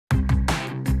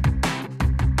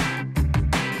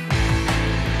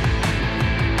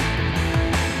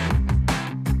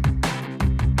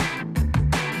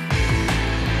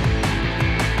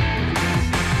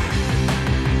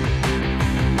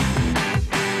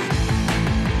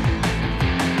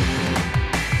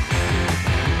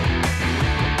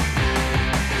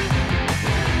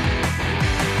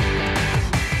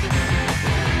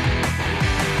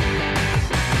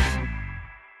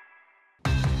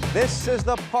is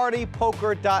the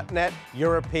partypoker.net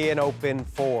European Open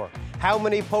 4. How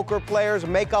many poker players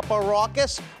make up a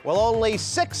raucous? Well, only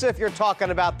 6 if you're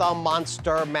talking about the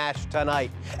Monster Mash tonight.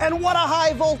 And what a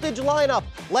high-voltage lineup,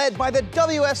 led by the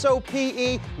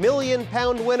WSOPE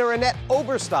million-pound winner Annette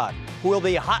Obrestad, who will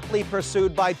be hotly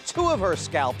pursued by 2 of her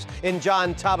scalps in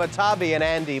John Tabatabai and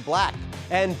Andy Black.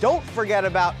 And don't forget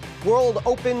about World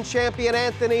Open champion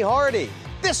Anthony Hardy.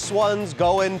 This one's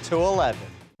going to 11.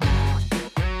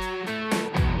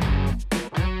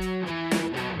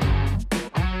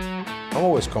 I'm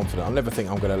always confident. I never think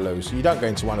I'm going to lose. You don't go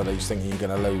into one of these thinking you're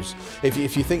going to lose. If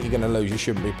you think you're going to lose, you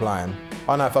shouldn't be playing.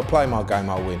 I know if I play my game,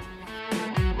 I'll win.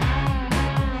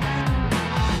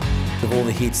 Of all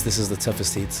the heats, this is the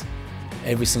toughest heat.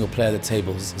 Every single player at the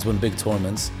table has won big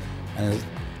tournaments, and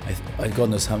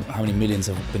God knows how many millions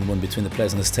have been won between the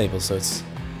players on this table, so it's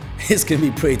going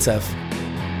to be pretty tough.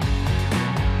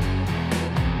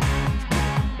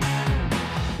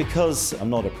 Because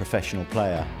I'm not a professional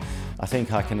player, I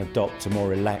think I can adopt a more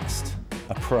relaxed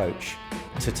approach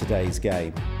to today's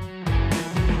game.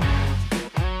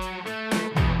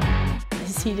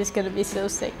 Is he just going to be so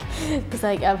sick? Because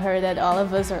I've heard that all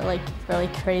of us are really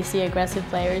crazy aggressive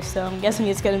players, so I'm guessing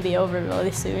it's going to be over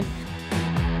really soon.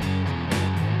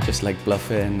 Just like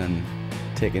bluffing and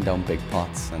taking down big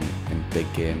pots and in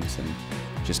big games, and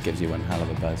just gives you one hell of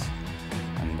a buzz.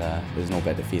 And there's no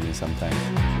better feeling sometimes.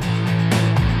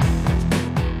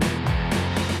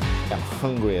 I'm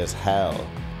hungry as hell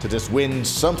to just win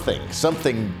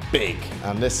something big.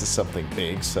 And this is something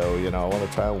big, so, you know, I want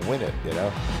to try and win it, you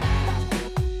know.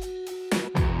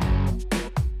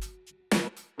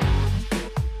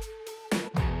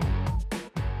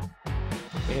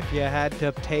 If you had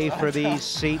to pay for these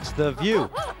seats, the view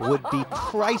would be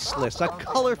priceless. A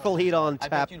colorful heat on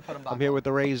tap. I'm here with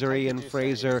the Razor and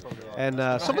Frazer, and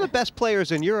some of the best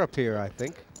players in Europe here, I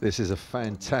think. This is a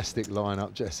fantastic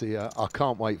lineup, Jesse. I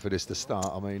can't wait for this to start.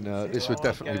 I mean, this would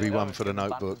definitely be one for the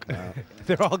notebook.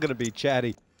 They're all going to be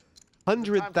chatty.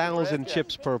 100,000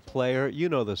 chips per player. You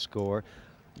know the score.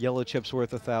 Yellow chips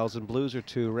worth 1,000, blues are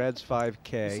 2, reds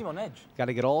 5K. Got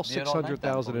to get all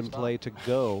 600,000 in play to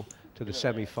go to the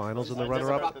semifinals, and the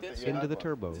runner-up into the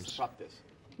turbos.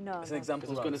 No. As an example,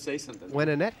 I was going to say something. When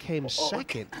Annette came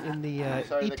second in the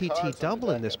EPT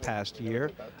Dublin this past year,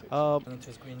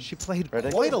 she played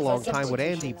quite a long time with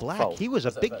Andy Black. He was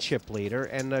a big chip leader,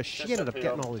 and she ended up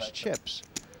getting all his chips.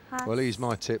 Well, he's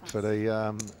my tip for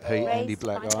the Heat, Andy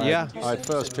Black. I'd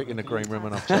first pick in the green room,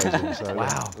 and I've chosen him, so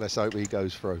let's hope he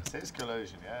goes through. It's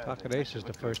collusion, yeah. Pocket ace is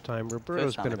the first time.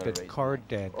 Roberto's been a bit card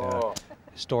dead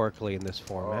historically in this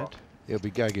format. He'll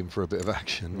be gagging for a bit of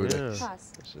action, wouldn't he?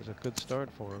 This is a good start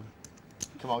for him.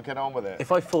 Come on, get on with it.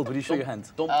 If I fold, would you show your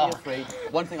hand? Don't be afraid.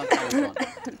 One thing I'll tell you,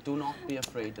 John, do not be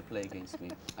afraid to play against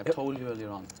me. I've told you earlier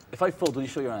on. If I fold, will you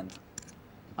show your hand?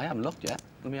 I haven't looked yet.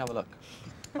 Let me have a look.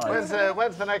 When's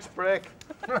the next break?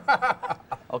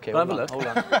 Okay, hold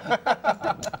on.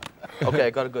 Okay, I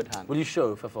got a good hand. Will you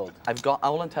show if I fold?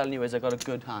 All I'm telling you is I got a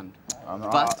good hand.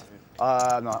 But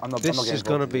this is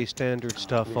going to be standard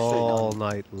stuff all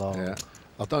night long. Yeah.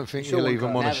 I don't think you'll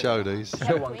even want to show these.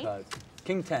 Show one card.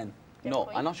 King 10. No,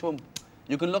 I'm not showing.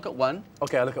 You can look at one.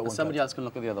 Okay, I look at one. Somebody else can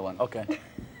look at the other one. Okay.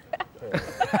 That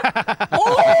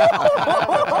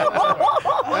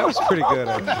was pretty good.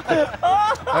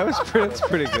 That's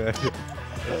pretty good.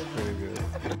 That's pretty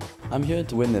good. I'm here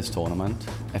to win this tournament.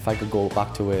 If I could go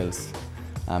back to Wales,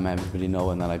 everybody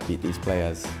knowing that I beat these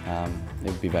players, they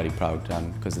would be very proud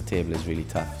because the table is really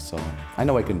tough. So I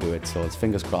know I can do it. So it's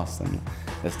fingers crossed, and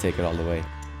let's take it all the way.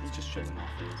 He's just showing off,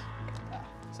 please.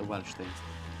 It's a Welsh thing.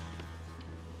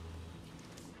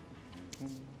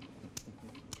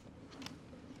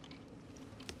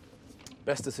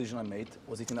 Best decision I made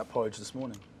was eating that porridge this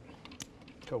morning.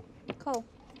 Cool. You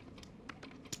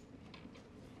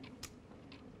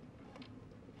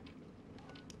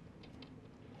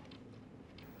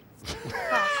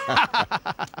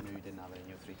didn't have it in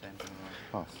your 3 times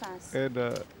anymore. And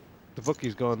the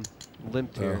bookie's gone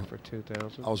limp here for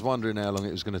 2,000. I was wondering how long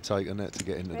it was going to take Annette to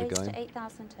get into the game. To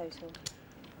 8,000 total.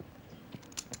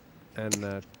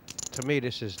 And to me,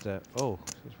 this is the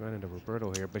she's running into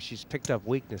Roberto here, but she's picked up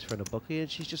weakness from the bookie,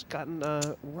 and she's just gotten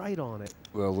right on it.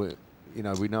 Well, we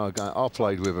know a guy. I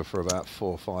played with her for about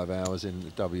 4 or 5 hours in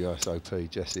the WSOP,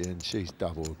 Jessie, and she's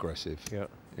double aggressive. Yeah.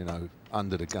 You know,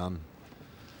 under the gun,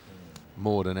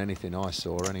 more than anything I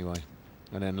saw anyway.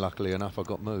 And then, luckily enough, I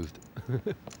got moved.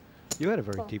 You had a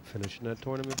very deep finish in that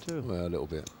tournament too. Well, a little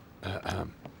bit.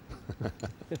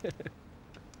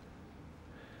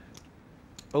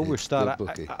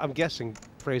 Obrestad, I'm guessing,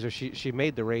 Frazer, she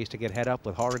made the raise to get head up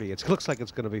with Hardy. It looks like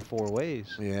it's going to be 4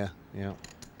 ways. Yeah, yeah.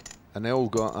 And they all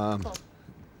got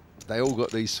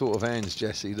these sort of hands,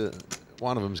 Jesse, that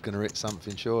one of them's going to hit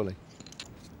something surely.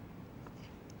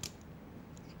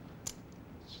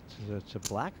 It's a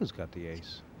black who's got the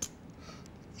ace.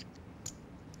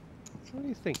 What do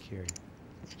you think here?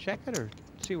 Check it or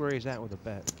see where he's at with a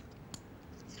bet?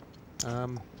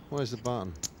 Where's the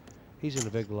button? He's in a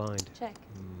big blind. Check.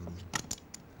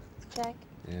 Check.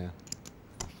 Yeah,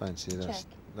 I fancy that. Check.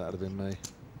 That'd have been me.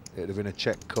 It'd have been a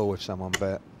check call if someone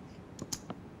bet.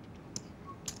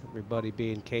 Everybody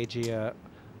being cagey,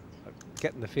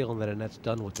 getting the feeling that Annette's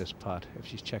done with this pot if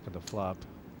she's checking the flop.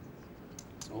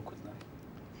 It's awkward now.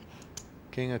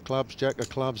 King of clubs, jack of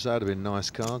clubs, that'd have been nice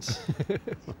cards.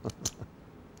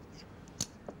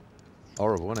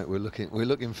 Horrible, isn't it? We're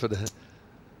looking for the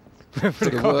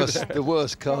the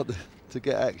worst card to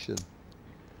get action.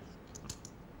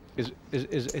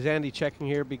 Is Andy checking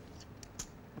here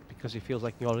because he feels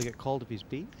like he ought to get called if he's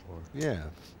beat? Or? Yeah,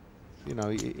 you know,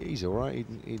 he's all right.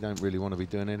 He don't really want to be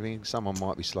doing anything. Someone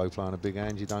might be slow playing a big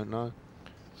hand. You don't know.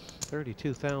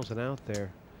 32,000 out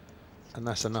there, and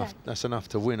that's enough. Check. That's enough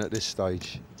to win at this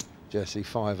stage, Jesse.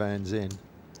 5 hands in.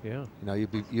 Yeah. You know,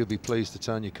 you'd be pleased to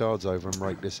turn your cards over and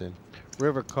rake this in.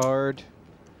 River card,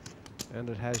 and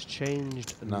it has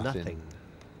changed nothing.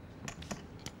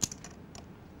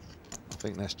 I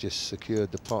think that's just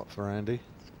secured the pot for Andy.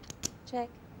 Check.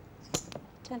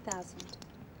 10,000.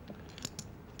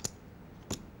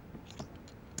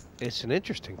 It's an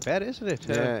interesting bet, isn't it?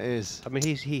 Yeah, it is. I mean,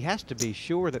 he has to be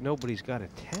sure that nobody's got a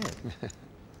 10.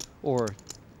 Or,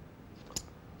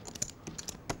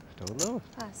 don't know.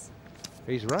 Pass.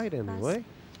 He's right anyway.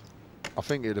 I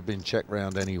think it'd have been check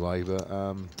round anyway, but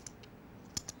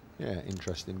yeah,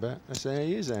 interesting bet. That's how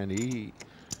he is, Andy.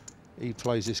 He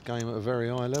plays this game at a very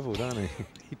high level, doesn't he?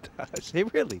 He does. He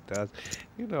really does.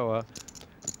 You know.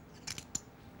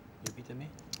 You beating me?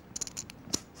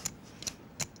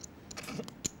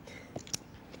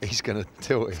 He's going to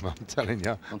tilt him, I'm telling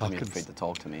you. Don't be afraid to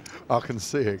talk to me. I can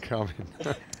see it coming.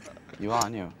 You are,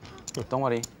 aren't you? Don't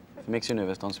worry. If it makes you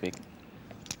nervous, don't speak.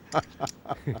 You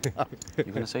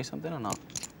going to say something or not?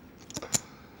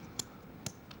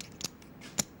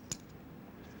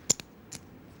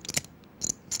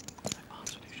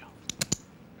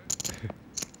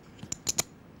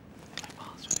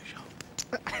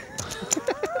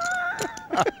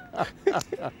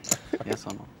 Yes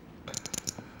or no?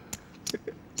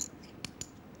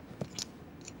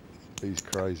 He's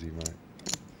crazy, mate.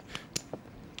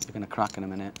 You're going to crack in a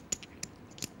minute.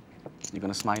 You're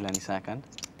going to smile any second.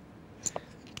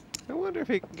 I wonder if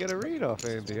he can get a read off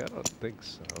Andy. I don't think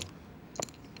so.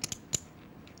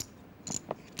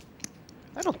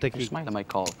 I don't think Your smile I might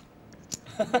call.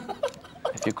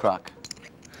 If you crack.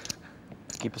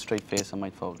 Keep a straight face, I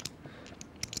might fold.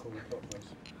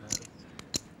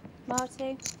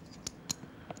 Mattey.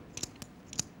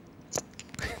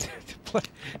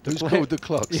 Who's called the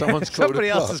clock? Yeah, Someone's called somebody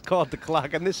the else clock. has called the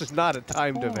clock, and this is not a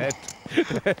timed event.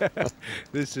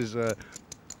 This is it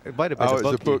might have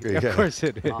been a bookie. Of course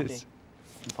it is. Mattey.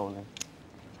 I'm folding.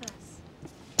 Pass.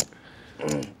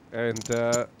 And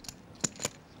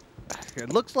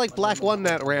it looks like Black won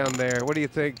that round there. What do you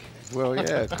think? Well,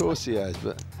 yeah, of course he has,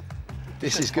 but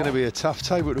this is going to be a tough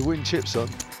table to win chips on.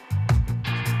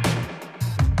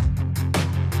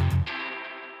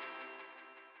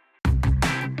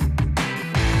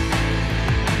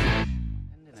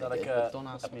 Don't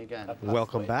ask me again.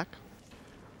 Welcome back.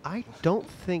 I don't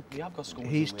think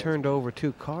he's turned over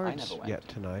 2 cards yet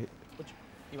tonight.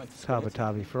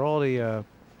 Tabatabai, for all the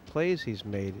plays he's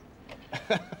made.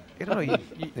 You know,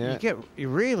 you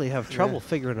really have trouble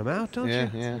figuring him out, don't you?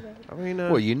 Yeah. I mean,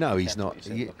 well, you know he's not.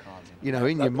 You know,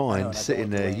 in your mind, sitting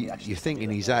there, you're thinking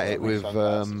he's at it with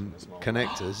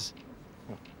connectors.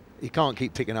 He can't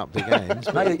keep picking up big hands,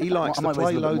 but he likes to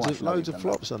play loads of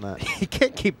flops on that. He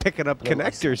can't keep picking up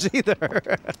connectors either.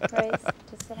 Raise to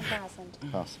 7,000.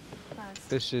 Pass. Pass.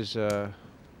 This is it's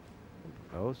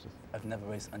I've never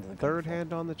raced under the gun third before.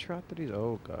 hand on the trot that he's.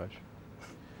 Oh gosh.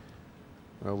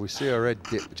 Well, we see our head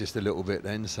dip just a little bit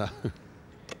then, so.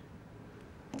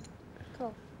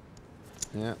 Cool.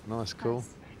 Yeah, nice call.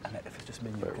 And if it's just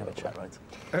me, you can have a chat, right? Say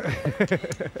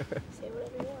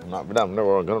whatever you want. I'm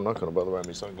not going to bother wearing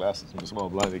my sunglasses and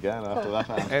small blind again after that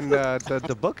hand. And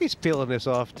the bookie's peeling this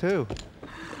off too.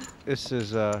 This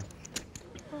is What's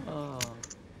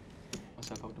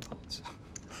that about the pots?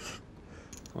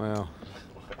 Well,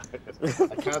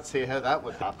 I can't see how that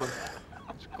would happen.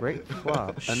 great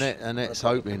flop. Annette's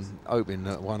hoping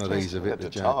that one of these have hit the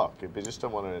jack. Talk. You just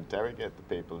don't want to interrogate the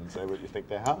people and say what you think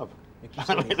they have. You keep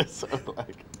I saying, mean, it's sort of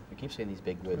like. you keep saying these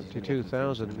big words.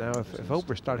 52,000. Now, if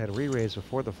Obrestad had re-raised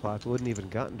before the flop, it wouldn't even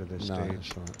gotten to this No, stage.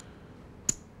 that's right.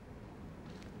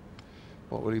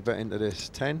 What will he bet into this?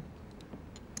 10?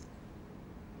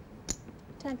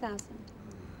 10,000.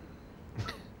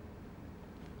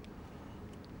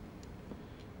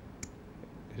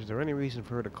 Is there any reason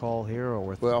for her to call here, or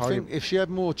with? Well, I think if she had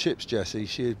more chips, Jesse,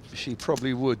 she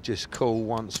probably would just call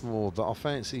once more. But I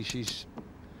fancy she's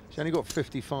only got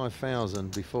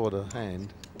 55,000 before the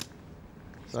hand,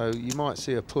 so you might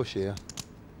see a push here,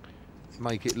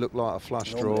 make it look like a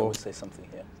flush Normally I draw. would say something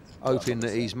here. Hoping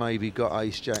that he's maybe got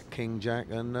ace jack, king jack,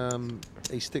 and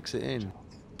he sticks it in.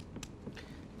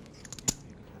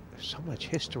 There's so much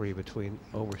history between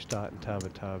Obrestad and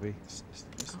Tabatabai.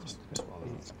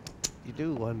 You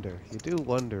do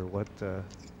wonder what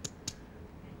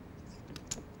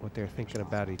they're thinking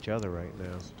about each other right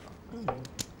now.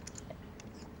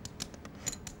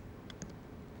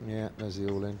 Yeah, there's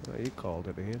the all in. Well, you called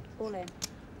it, Ian. All in.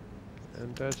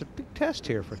 And it's a big test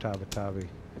here for Tabatabai.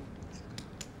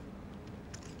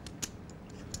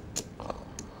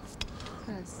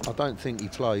 First. I don't think he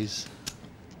plays.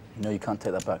 You know you can't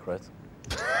take that back, right?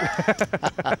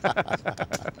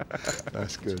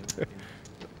 That's good.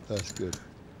 That's good.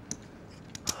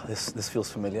 This feels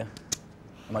familiar.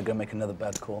 Am I going to make another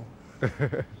bad call?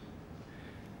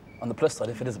 On the plus side,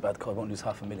 if it is a bad call, I won't lose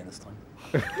 $500,000 this time.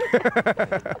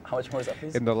 How much more is that,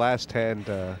 please? In the last hand,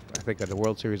 I think at the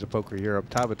World Series of Poker Europe,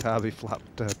 Tabatabai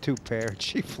flopped 2 pair.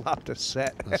 She flopped a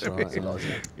set. That's right. You know,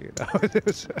 it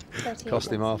was,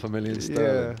 cost him $500,000 yeah,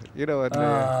 sterling. you know,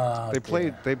 and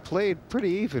they played pretty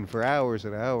even for hours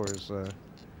and hours.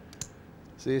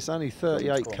 See, it's only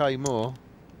 38k more.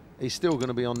 He's still going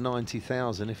to be on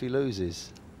 90,000 if he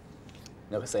loses.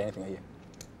 Never say anything, are you?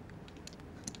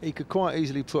 He could quite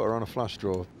easily put her on a flush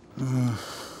draw.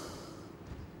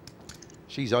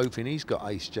 She's open. He's got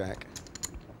ace jack.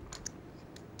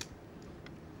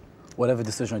 Whatever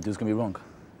decision I do is going to be wrong.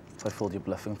 If I fold, you're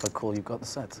bluffing. If I call, you've got the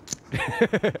set.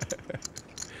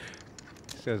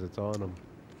 Says it's on him.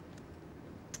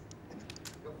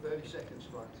 Got 30 seconds,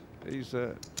 Max.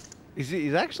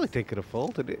 He's actually thinking of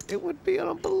folding. It would be an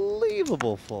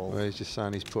unbelievable fold. Well, he's just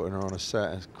saying he's putting her on a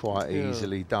set. It's quite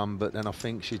easily done, but then I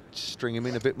think she'd string him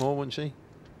in a bit more, wouldn't she?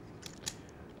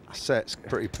 A set's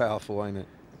pretty powerful, ain't it?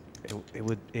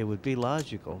 It would be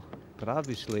logical, but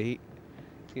obviously,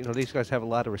 you know, these guys have a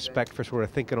lot of respect for sort of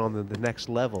thinking on the next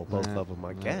level, both of them,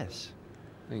 I guess.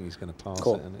 I think he's going to pass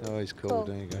Cool. it. Oh, he's cool.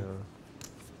 There you go.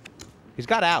 He's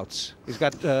got outs. He's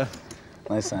got.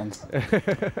 Nice hand.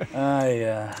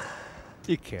 Yeah.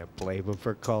 You can't blame him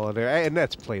for calling there. And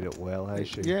that's played it well, has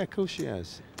she? Yeah, of course she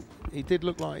has. He did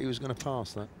look like he was going to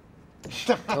pass that.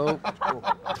 Oh.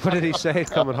 What did he say?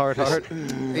 Coming hard.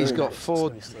 He's got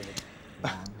 4.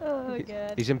 Oh,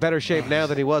 God. He's in better shape now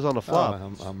than he was on the flop.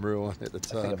 Oh, I'm real on it the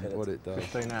turn. What it does.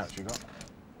 15 outs you got?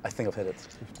 I think I've hit it.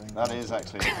 15. That is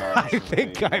actually the I card.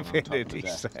 think I've hit it, he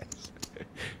says.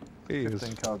 He is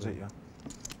 15 cards at you.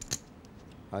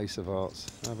 Ace of hearts.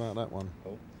 How about that one?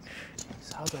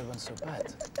 So how do I run so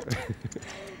bad?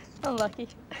 Unlucky.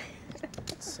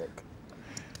 That's sick.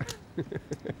 Okay,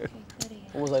 38.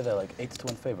 What was I there, like 8 to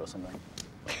 1 favor or something?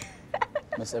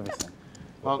 Miss everything.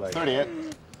 Well, 38.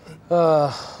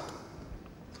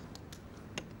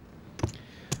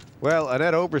 Well,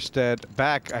 Annette Obrestad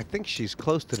back. I think she's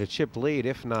close to the chip lead,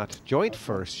 if not joint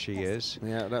first. She is.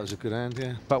 Yeah, that was a good hand.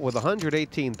 Yeah. But with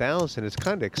 118,000, it's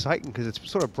kind of exciting because it's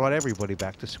sort of brought everybody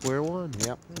back to square one.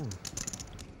 Yep.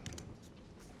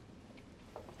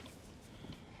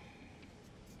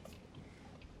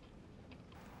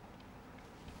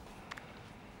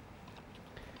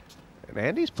 And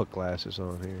Andy's put glasses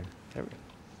on here.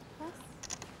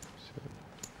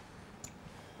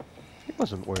 He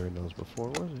wasn't wearing those before,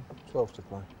 was he? 12 to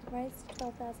play. Raise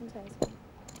 12,000 total.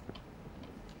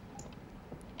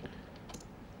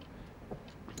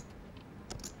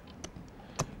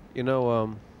 You know,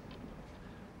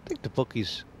 I think the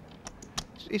bookies.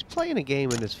 He's playing a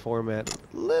game in this format a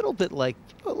little bit like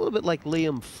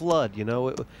Liam Flood. You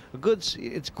know,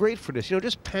 it's great for this. You know,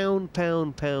 just pound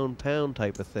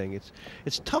type of thing.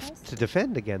 It's tough to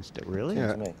defend against it, really.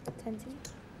 Yeah. 10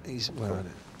 He's well on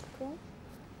it. Cool.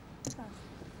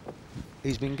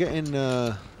 He's been getting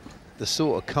the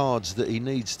sort of cards that he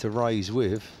needs to raise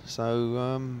with.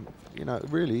 So, you know,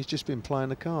 really, he's just been playing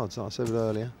the cards, like I said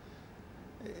earlier.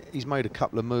 He's made a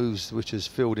couple of moves which has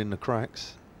filled in the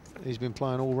cracks. He's been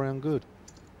playing all round good.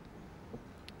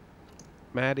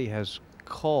 Mattey has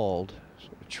called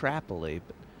sort of trappily,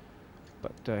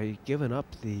 but he's given up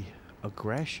the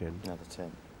aggression. Another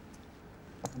 10.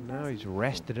 Now he's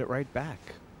wrested it right back.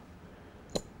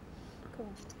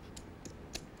 Cool.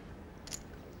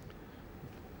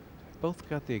 Both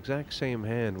got the exact same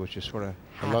hand, which is sort of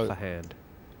half a hand.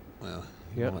 Well,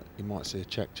 Yep. you might see a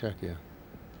check here.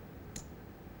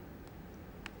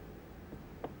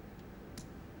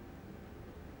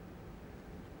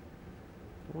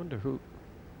 wonder who.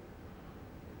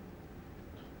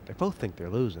 They both think they're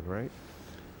losing, right?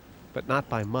 But not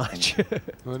by much.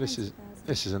 Well, this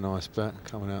is a nice bet.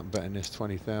 Coming out and betting this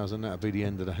 20,000. That'll be the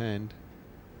end of the hand.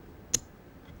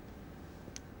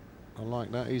 I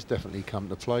like that. He's definitely come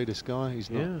to play, this guy.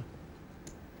 He's not,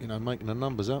 you know, making the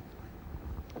numbers up.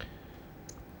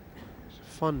 He's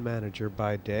a fund manager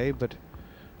by day, but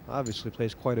obviously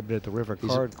plays quite a bit at the River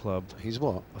Card Club. He's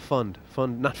what? A fund,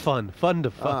 not fun, fund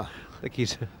of fun. Ah, I think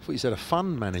he's. I thought you said a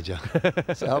fund manager.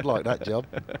 So I'd like that job.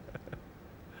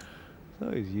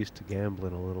 So he's used to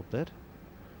gambling a little bit.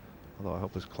 Although I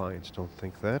hope his clients don't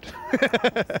think that.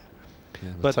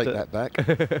 Yeah, we'll take that back.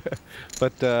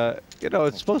 But, you know,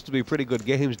 it's supposed to be pretty good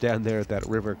games down there at that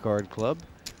River Card Club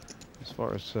as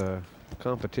far as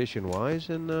competition-wise.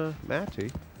 And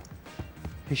Mattey,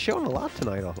 he's shown a lot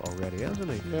tonight already,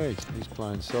 hasn't he? Yeah, he's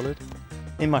playing solid.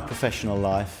 In my professional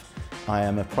life, I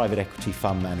am a private equity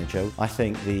fund manager. I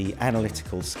think the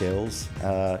analytical skills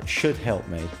should help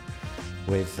me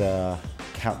with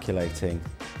calculating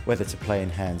whether to play in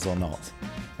hands or not.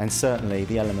 And certainly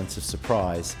the element of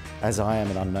surprise, as I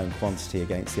am an unknown quantity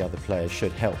against the other players,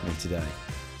 should help me today.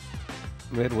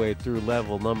 Midway through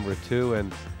level number 2,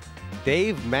 and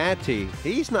Dave Mattey,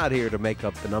 he's not here to make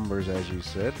up the numbers, as you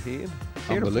said. He's here to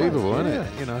play. Unbelievable, isn't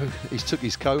it? You know, he's took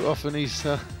his coat off and he's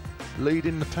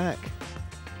leading the pack.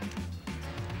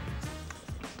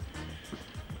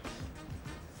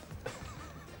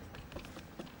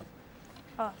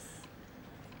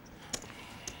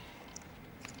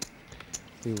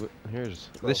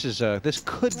 This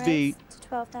could be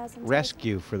 12,000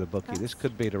 rescue for the bookie. This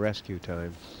could be the rescue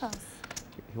time.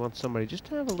 He wants somebody just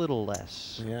to have a little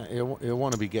less. Yeah, he'll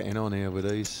want to be getting on here with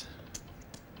these.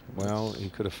 Well, he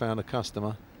could have found a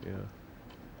customer. Yeah.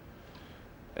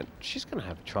 And she's going to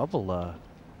have trouble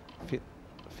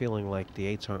feeling like the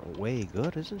 8s aren't way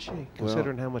good, isn't she?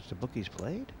 Considering how much the bookie's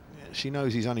played. Yeah, she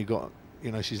knows he's only got,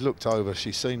 you know, she's looked over.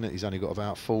 She's seen that he's only got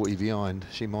about 40 behind.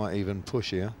 She might even push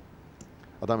here.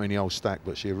 I don't mean the old stack,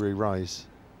 but she'll re-raise.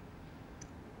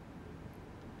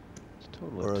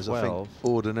 Whereas 12. I think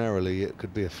ordinarily it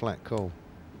could be a flat call.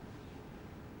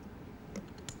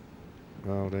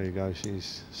 Well, there you go.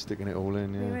 She's sticking it all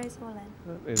in. Yeah. Raise all in.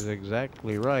 That is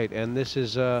exactly right. And this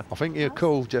is. I think you're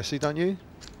cool, Jesse, don't you?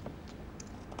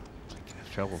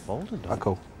 Have trouble folding. I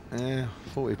call. Yeah,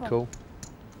 thought he'd call.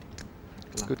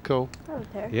 Good call.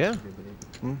 Yeah.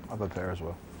 I've got a pair as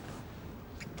well.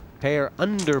 Pair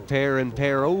under pair and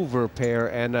pair over pair,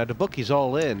 and the bookie's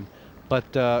all in.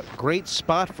 But great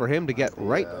spot for him to get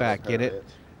right back in it.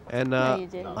 And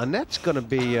Annette's going to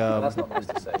be. That's not nice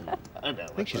to say. I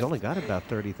think she's only got about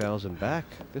 30,000 back.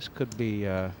 This could be.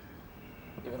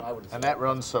 Annette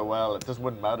runs so well, it just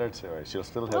wouldn't matter to her. She'll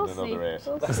still hit another 8.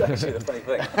 That's actually the funny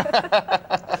thing.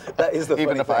 That is the funny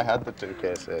thing. Even if I had the 2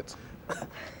 case hits.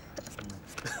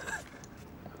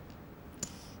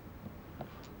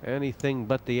 Anything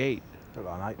but the 8. Looked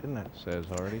like an 8, didn't it? Says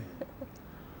Hardy.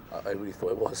 I really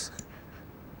thought it was.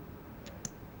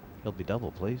 He'll be double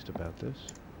pleased about this.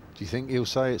 Do you think he'll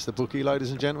say it's the bookie,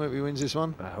 ladies and gentlemen, if he wins this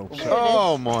one? I hope so.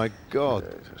 Oh my God!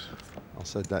 I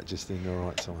said that just in the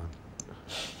right time.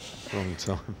 Wrong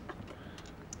time.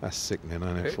 That's sickening,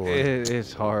 isn't it? For him?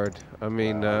 It's hard. I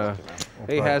mean,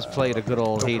 he has played a good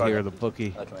old heat here, the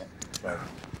bookie.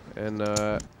 And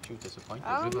I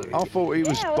thought he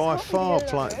was by far,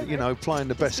 playing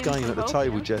the best game at the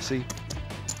table, Jesse.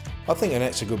 I think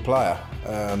Annette's a good player,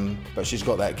 but she's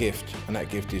got that gift, and that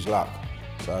gift is luck.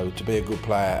 So to be a good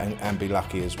player and be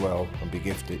lucky as well and be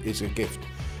gifted, it's a gift.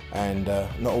 And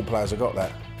not all players have got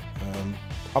that.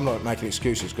 I'm not making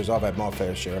excuses because I've had my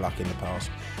fair share of luck in the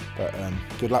past. But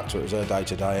good luck to it. It was her day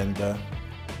today, and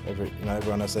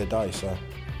everyone has their day. So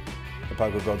the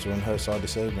poker gods are on her side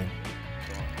this evening.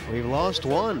 We've lost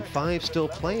 1. 5 still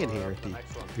playing here at the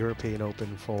European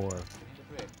Open 4.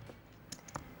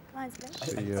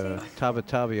 The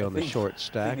Tabatabai on the short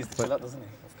stack, but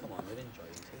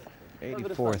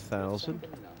 84,000.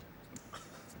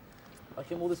 I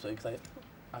came all this way because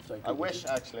I wish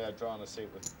actually I'd drawn a seat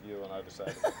with you on either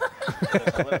side.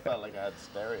 I would have felt like I had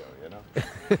stereo, you know.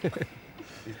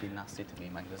 He's been nasty to me,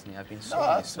 Mike, doesn't he? I've been so. No,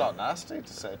 that's not nasty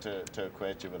to say to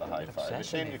equate you with a hi-fi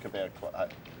machine. You could be a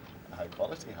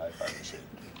high-quality hi-fi machine.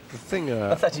 The thing,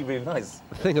 that's actually really nice.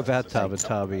 The thing about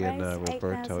Tabatabai and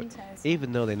Roberto,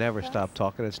 even though they never stop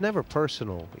talking, it's never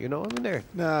personal. You know, I mean,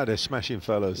 they're smashing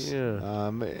fellas. Yeah.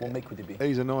 What make would he be?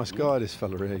 He's a nice guy, this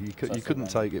fella here. You couldn't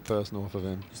take it personal off of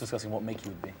him. Just discussing what make he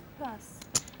would be. I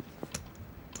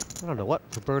don't know what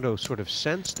Roberto sort of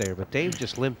sensed there, but Dave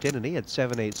just limped in and he had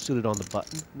 7-8 suited on the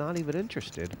button, not even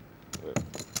interested. We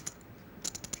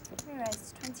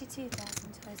raised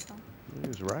 22,000. He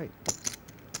was right.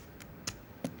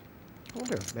 I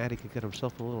wonder if Mattey could get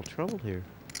himself in a little trouble here.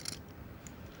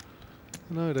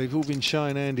 No, they've all been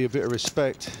showing Andy a bit of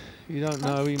respect. You don't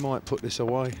know, he might put this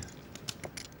away.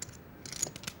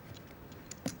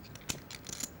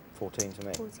 14 to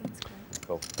me. 14's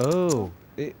Cool. Oh,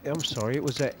 I'm sorry. It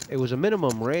was a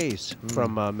minimum raise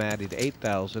from Mattey to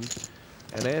 8,000,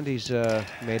 and Andy's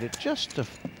made it just a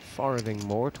farthing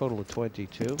more, total of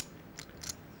 22.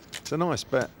 It's a nice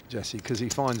bet, Jesse, because he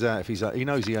finds out if he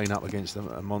knows he ain't up against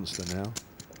a monster now.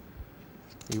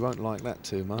 He won't like that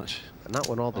too much. But not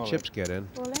when all the chips get in.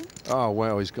 All in? Oh,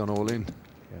 well, he's gone all in.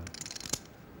 Yeah.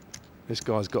 This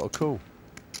guy's got a call.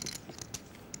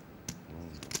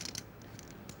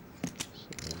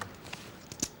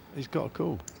 He's got a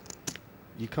call.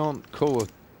 You can't call a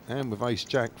hand with ace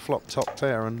jack, flop top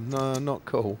pair, and not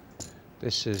call.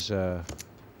 This is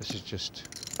just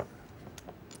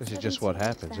what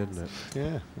happens, isn't it?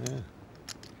 Yeah, yeah.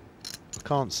 I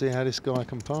can't see how this guy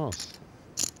can pass.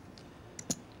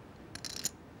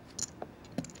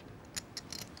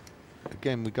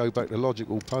 Again, we go back to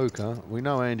logical poker. We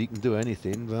know Andy can do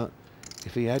anything, but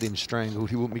if he had him strangled,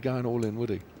 he wouldn't be going all in, would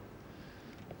he?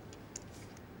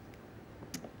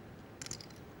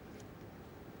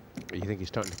 You think he's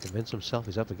starting to convince himself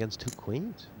he's up against 2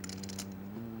 queens?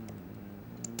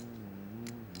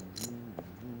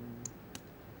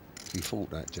 You thought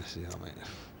that, Jesse, I mean.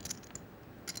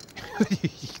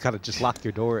 You gotta just lock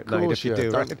your door at night if you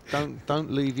do, right?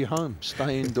 Don't leave your home.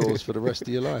 Stay indoors for the rest of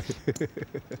your life.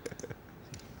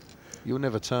 You'll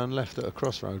never turn left at a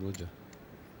crossroad, would you?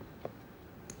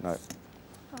 No.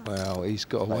 Well, he's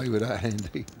got away with that,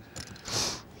 Andy.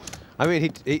 I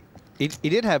mean, he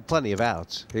did have plenty of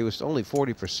outs. He was only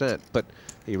 40%, but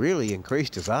he really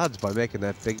increased his odds by making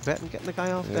that big bet and getting the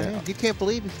guy off the hand. You can't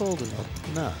believe he folded.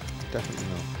 No, definitely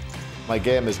not. My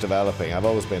game is developing. I've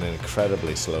always been an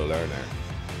incredibly slow learner.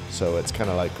 So it's kind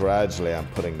of like gradually I'm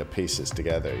putting the pieces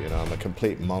together. You know, I'm a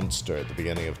complete monster at the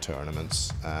beginning of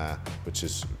tournaments, which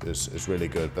is really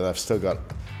good. But I've still got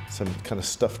some kind of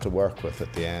stuff to work with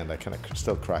at the end. I kind of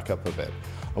still crack up a bit.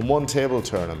 On one table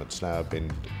tournaments now, I've been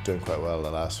doing quite well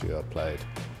the last few I've played.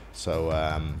 So,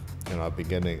 you know,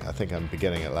 I think I'm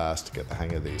beginning at last to get the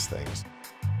hang of these things.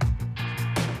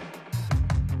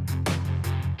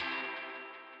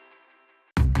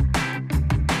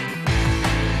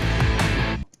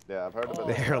 Yeah, I've heard about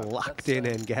that. They're locked in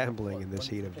and gambling in this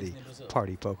heat of the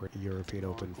Party Poker European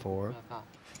Open 4.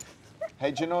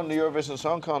 Hey, do you know in the Eurovision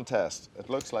Song Contest, it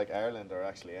looks like Ireland are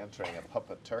actually entering a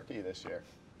puppet turkey this year.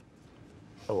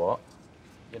 A what?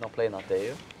 You're not playing that, do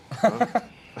you?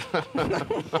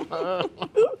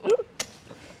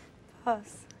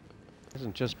 Pass. It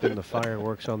hasn't just been the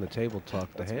fireworks on the table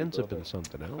talk. The hands have been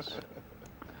something else.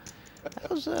 That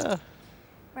was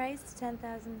Raise to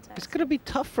 10,000. It's going to be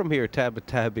tough from here,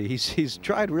 Tabatabai. He's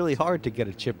tried really hard to get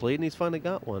a chip lead, and he's finally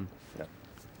got one.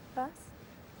 Pass.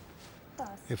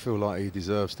 Pass. You feel like he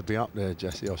deserves to be up there,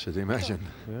 Jesse, I should imagine.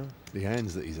 Yeah. The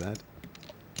hands that he's had.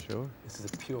 Sure. This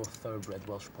is a pure thoroughbred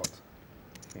Welsh pot.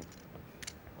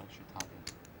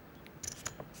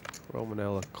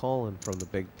 Romanello calling from the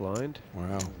big blind.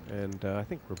 Wow. And I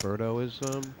think Roberto is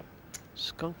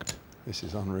skunked. This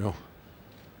is unreal.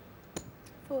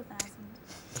 4,000.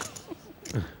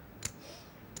 It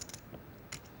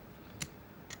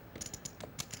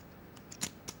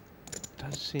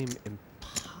does seem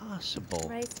impossible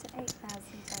Raise to 8,000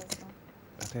 total.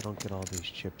 that they don't get all these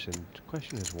chips in. The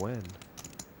question is when.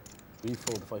 Will you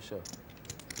fold if I show?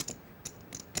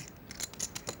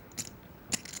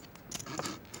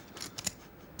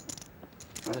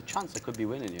 There's a chance I could be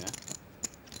winning, yeah?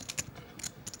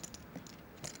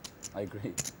 I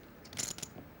agree.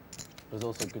 There's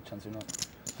also a good chance you're not.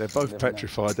 They're both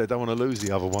petrified. They don't want to lose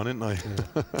the other one, aren't they?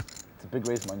 It's a big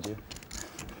race, mind you.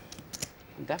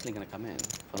 I'm definitely going to come in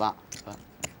for that, but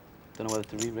don't know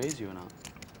whether to re-raise you or not.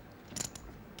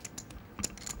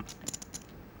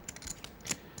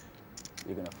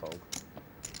 You're going to fold.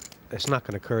 It's not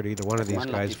going to occur to either one of these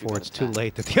Unlucky guys if you before got it's a too 10.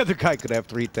 late that the other guy could have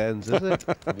 3 10s, is it?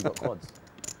 Have you got quads?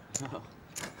 No.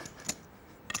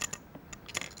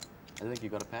 I think you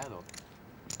got a pair though.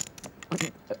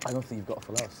 I don't think you've got a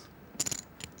full house.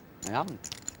 I haven't.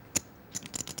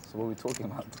 So what are we talking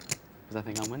about? Because I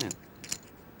think I'm winning.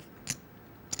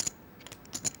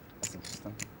 That's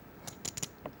interesting.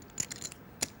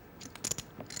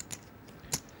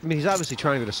 I mean, he's obviously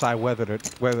trying to decide whether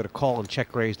to call and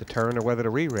check raise the turn or whether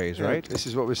to re-raise, Yeah, right? This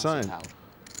is what we're saying. How?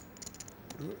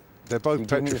 They're both You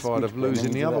give me the petrified of speech, but then losing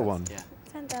you the do other that. one. Yeah.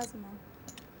 10,000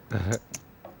 more.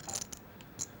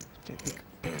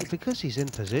 Because he's in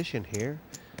position here,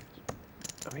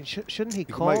 I mean, shouldn't he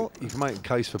You call? can make a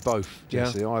case for both,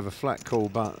 Jesse. I have a flat call,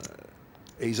 but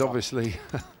he's obviously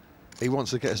he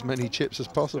wants to get as many chips as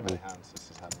possible.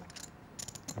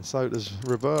 And so does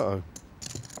Roberto.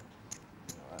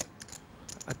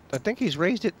 I think he's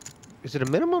raised it. Is it a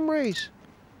minimum raise?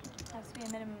 It has to be a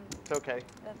minimum. It's okay.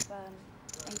 Of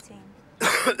 18.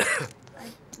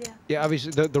 Yeah. Yeah,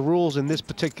 obviously the rules in this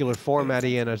particular format,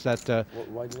 Ian, is that.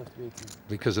 Why do you have to be 18?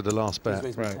 Because of the last bet.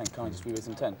 Right. 10. Can't I just re-raise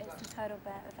him 10? It's the total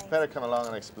bet of 18. Better come along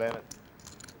and explain it.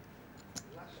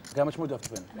 Okay, how much more do you have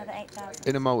to win? Another 8,000.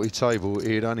 In a multi-table,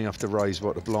 he'd only have to raise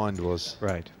what the blind was.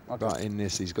 Right. Okay. But in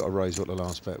this, he's got to raise what the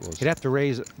last bet was. He'd have to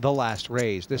raise the last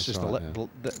raise. This That's is right,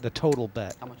 the total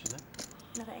bet. How much is it?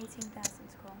 Another 18,000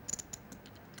 score.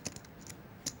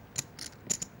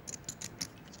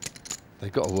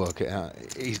 They've got to work it out.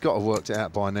 He's got to work it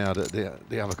out by now that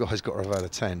the other guy's got to have had a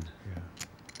 10.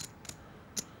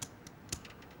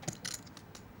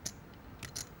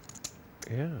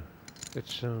 Yeah.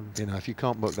 It's You know, if you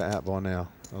can't work that out by now,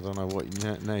 I don't know what.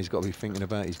 Now he's got to be thinking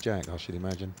about his jack, I should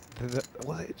imagine.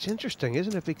 well, it's interesting,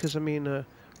 isn't it? Because I mean,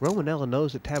 Romanello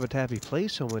knows that Tabatabai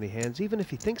plays so many hands. Even if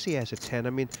he thinks he has a 10, I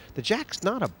mean, the jack's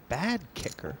not a bad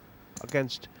kicker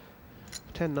against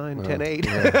 10-9, 10-8.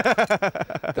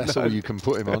 Yeah. That's all you can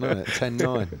put him on, isn't it?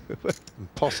 10-9,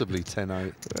 and possibly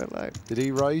 10-8. Did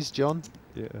he raise, John?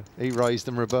 Yeah. He raised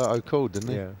and Roberto called, didn't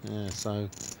he? Yeah. Yeah. So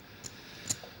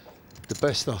the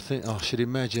best I think I should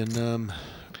imagine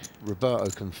Roberto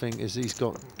can think is he's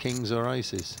got kings or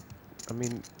aces. I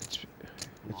mean,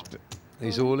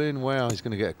 he's all in. Wow, he's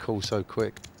going to get a call so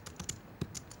quick.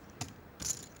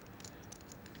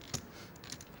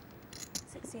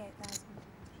 68,000.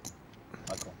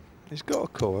 He's got a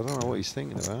call. I don't know what he's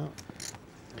thinking about.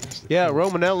 Yeah,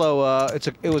 Romanello.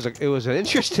 It was an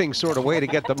interesting sort of way to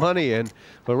get the money in,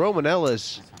 but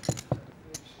Romanella's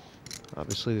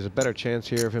obviously there's a better chance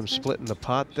here of him splitting the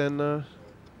pot than than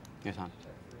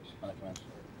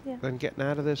getting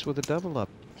out of this with a double up.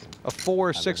 A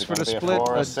 4-6 for the split.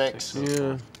 4 or 6.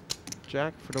 Yeah,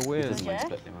 jack for the win.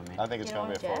 I think it's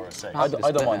going to be a 4 or 6. I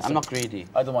don't mind. I'm not greedy.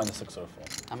 I don't mind a 6 or a 4.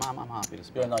 I'm happy to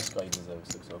split. You're a nice guy. You deserve a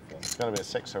 6 or a 4. It's going to be a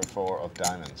 6 or 4 of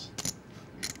diamonds.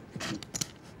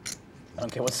 I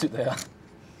don't care what suit they are.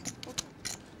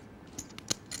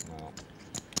 No.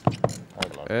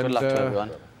 And, good luck to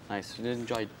everyone. Nice. You did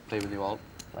enjoy playing with you all.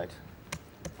 Right.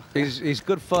 He's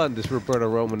good fun, this Roberto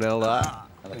Romanello.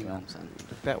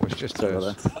 That was just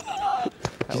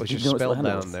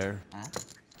spellbound there. Huh?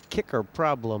 Kicker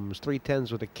problems. 3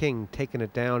 10s with a king, taking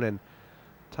it down, and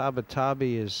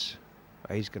Tabatabai is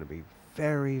he's going to be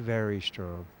very, very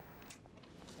strong.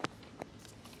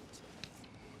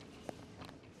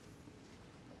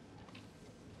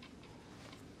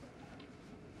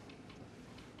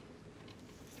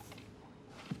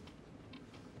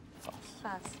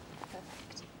 Pass.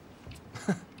 Perfect.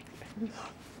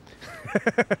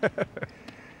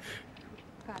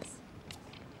 Pass.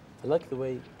 I like the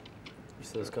way you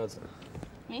see those cards.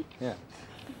 Me? Yeah.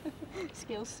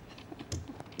 Skills.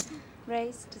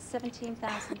 Raise to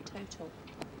 17,000 total.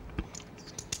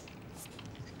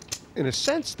 In a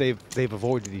sense, they've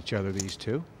avoided each other, these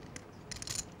two.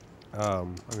 I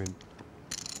mean,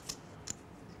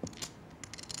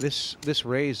 this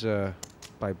raise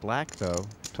by black though,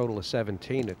 total of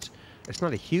 17. It's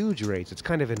not a huge raise. It's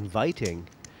kind of inviting,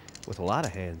 with a lot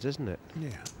of hands, isn't it? Yeah.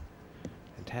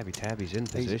 And Tabatabi's in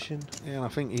position. Yeah, and I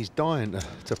think he's dying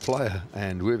to play a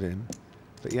hand with him,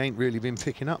 but he ain't really been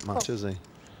picking up much, has he?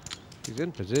 He's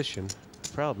in position. The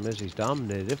problem is he's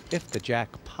dominated. If the jack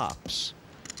pops,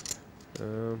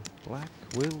 black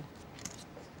will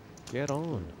get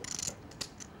on.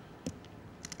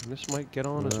 And this might get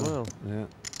on as well. Yeah.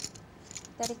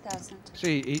 30,000.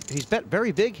 See, he's bet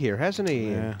very big here, hasn't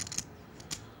he? Yeah.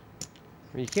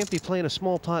 I mean, you can't be playing a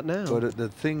small pot now. But the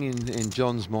thing in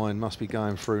John's mind must be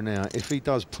going through now, if he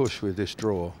does push with this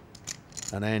draw,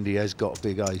 and Andy has got a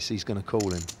big ace, he's going to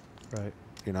call him. Right.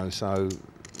 You know, so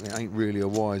it ain't really a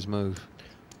wise move.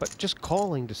 But just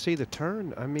calling to see the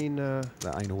turn, I mean...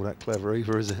 that ain't all that clever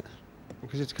either, is it?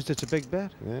 Because it's a big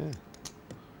bet. Yeah.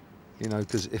 You know,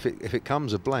 because if it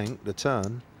comes a blank, the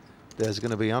turn, there's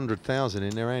going to be 100,000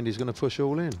 in there, Andy's going to push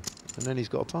all in, and then he's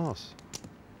got to pass.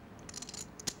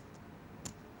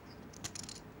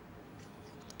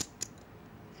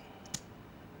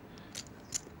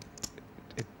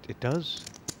 It does.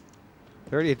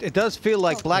 It does feel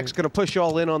like black's going to push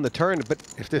all in on the turn, but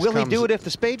will he do it if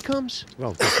the spade comes?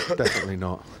 Well, definitely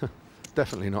not.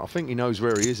 Definitely not. I think he knows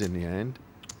where he is in the end.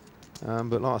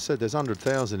 But like I said, there's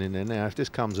 100,000 in there now. If this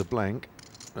comes a blank,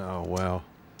 oh, well.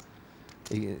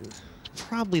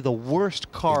 Probably the worst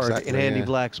card in Andy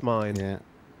Black's mind. Yeah.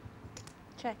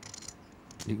 Check.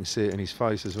 You can see it in his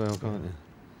face as well, can't you?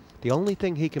 The only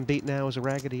thing he can beat now is a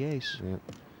raggedy ace. Yeah.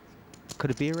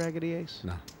 Could it be a raggedy ace?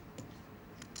 No.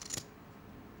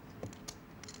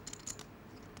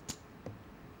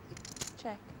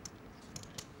 Check.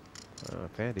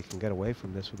 If Andy can get away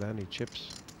from this without any chips,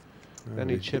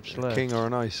 any chips A left. king or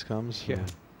an ace comes. Yeah.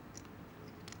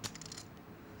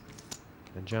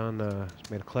 And John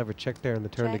made a clever check there in the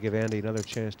turn to give Andy another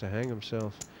chance to hang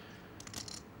himself.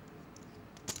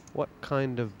 What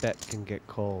kind of bet can get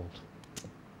called?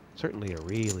 Certainly a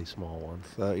really small one.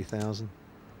 30,000.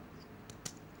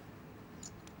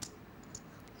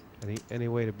 Any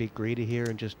way to be greedy here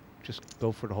and just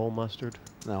go for the whole mustard?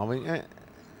 No, I mean,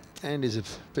 Andy's a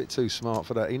bit too smart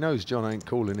for that. He knows John ain't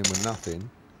calling him with nothing.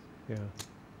 Yeah.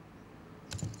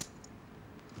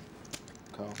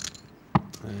 Call.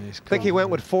 I think he went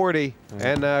with 40,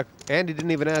 and Andy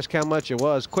didn't even ask how much it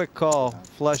was. Quick call,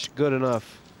 flush, good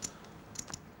enough.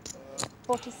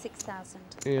 46,000.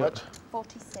 Yeah. What?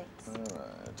 46. All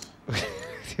right.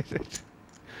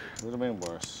 Would have been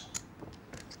worse.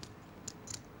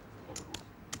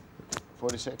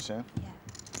 46, yeah?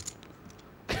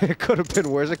 Yeah. It could have been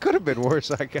worse. It could have been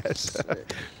worse, I guess.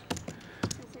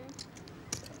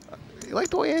 You like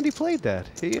the way Andy played that?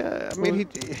 He, I mean,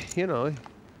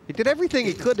 he did everything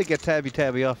he could to get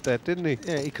Tabby off that, didn't he?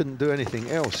 Yeah, he couldn't do anything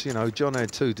else. You know, John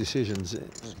had two decisions.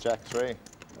 Jack 3.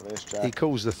 Jack. He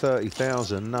calls the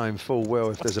 30,000, knowing full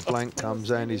well if there's a blank comes,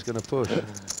 Andy's going to push.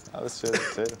 I was feeling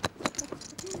it too.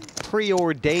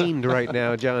 Preordained right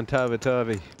now, John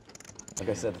Tabatabai. Like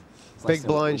I said, big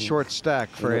blind short stack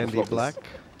for Andy Black.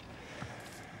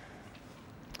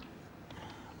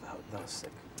 That was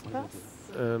sick.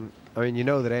 I mean, you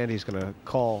know that Andy's going to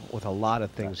call with a lot of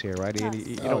things here, right?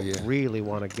 You don't really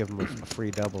want to give him a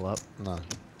free double up. No.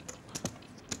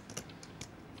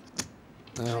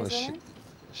 Now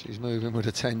she's moving with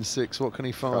a 10-6. What can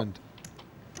he find?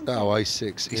 Oh,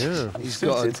 ace-6. Yeah.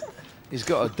 He's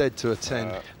got a dead to a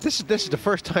 10. This is the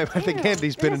first time I think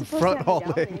Andy's been in front all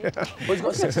day. Well, he's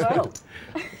got 6 as well.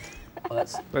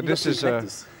 But this is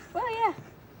Well, yeah.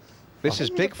 this is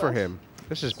big for him.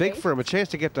 This is big for him. A chance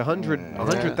to get to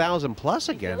 100,000 plus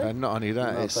again. And not only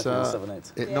that,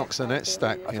 it knocks Annette's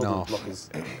stack in half.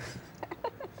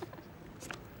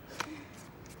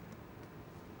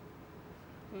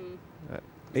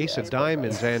 Ace of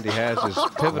diamonds Andy has is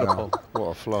pivotal. What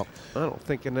a flop. I don't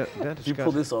think Annette you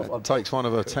pull this off, that takes one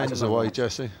of her 10s away,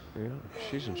 Jesse. Yeah,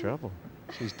 she's in trouble.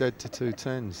 She's dead to 2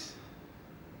 10s.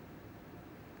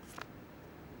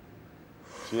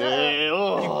 Yeah,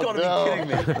 oh, You've got to be kidding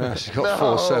me. Yeah, she's got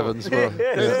 4 7s. Well,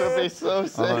 This would be so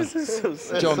sick. This is so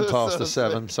sick. John passed the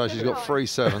 7, so she's got 3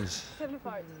 7s.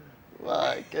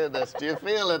 My goodness. Do you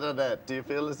feel it, Annette? Do you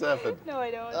feel the 7? No, I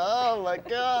don't. Oh, my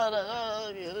God.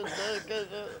 Oh,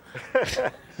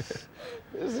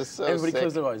 this is so Everybody sick.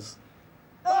 close their eyes.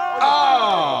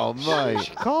 Oh, mate.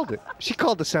 She called it. She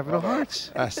called the 7 of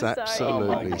hearts. That's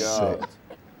absolutely sick.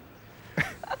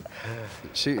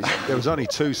 There was only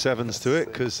 2 7s to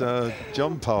it because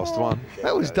John passed one.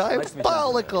 That was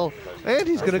diabolical.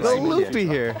 Andy's going to go loopy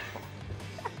here.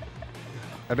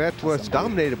 Annette was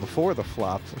dominated before the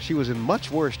flop. She was in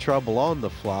much worse trouble on the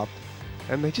flop.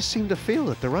 And they just seem to feel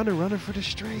it. The running for the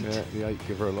straight. Yeah, the 8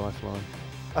 give her a lifeline.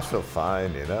 I feel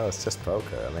fine, you know. It's just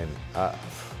poker. I mean,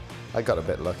 I got a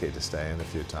bit lucky to stay in a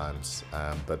few times.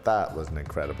 But that was an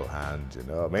incredible hand, you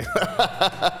know what I mean?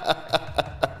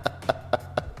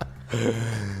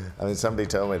 I mean, somebody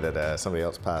told me that somebody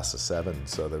else passed a 7,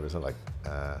 so there was like,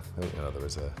 there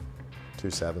was 2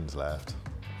 7s left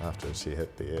after she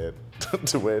hit the 8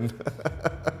 to win.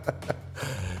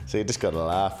 So you just got to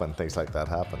laugh when things like that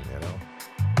happen, you know.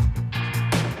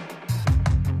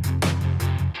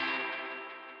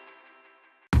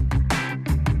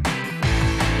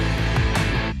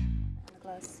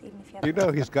 You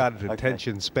know he's got an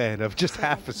attention span of just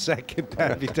half a second,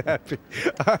 Tabby.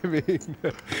 I mean,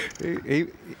 he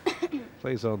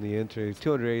plays on the entry,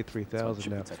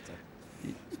 283,000 now.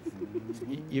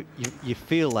 You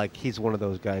feel like he's one of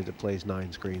those guys that plays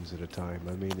 9 screens at a time.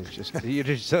 I mean,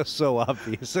 it's just so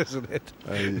obvious, isn't it?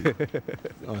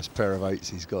 Nice pair of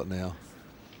 8s he's got now.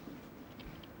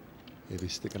 If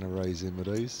he's sticking a raise in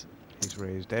with these. He's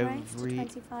raised every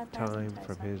time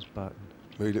from his button.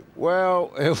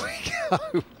 Well, here we go.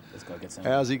 Let's go get some.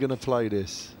 How's he going to play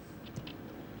this?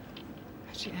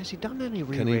 Has he done any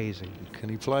re-raising? Can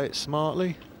he play it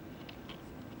smartly?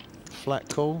 Flat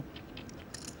call?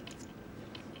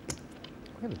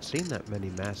 I haven't seen that many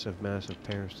massive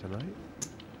pairs tonight.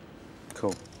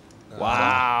 Cool.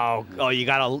 Wow. Oh, you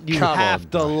have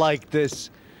to like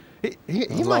this. He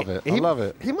I love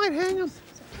it. He might hang him.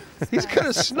 He's going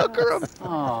to snooker him.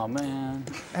 Oh, man.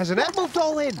 Has Annette moved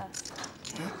all in?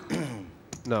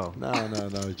 No. No,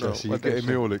 Jesse. You're what they getting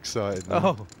me say. all excited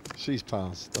now. Oh. She's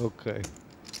passed. Okay.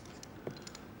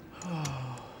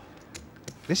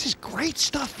 This is great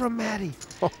stuff from Mattey.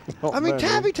 Not I mean, many.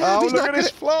 Tabby's Oh, look not at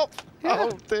his gonna- flop. Yeah.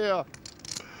 Oh, dear.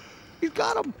 He's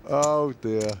got him. Oh,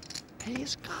 dear.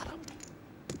 He's got him.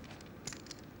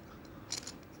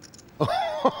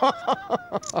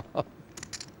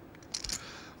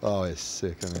 Oh, it's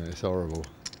sick, isn't it? It's horrible.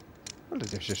 Well,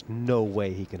 there's just no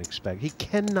way he can expect. He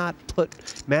cannot put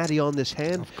Mattey on this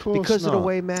hand Of course because of the not.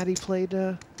 way Mattey played.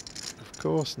 Of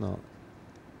course not.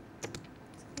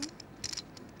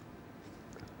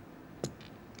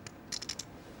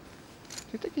 Do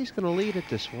you think he's going to lead at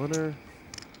this one, or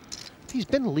he's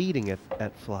been leading at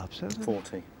flops, hasn't he?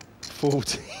 40.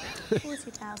 40.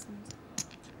 40,000.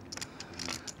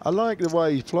 I like the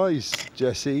way he plays,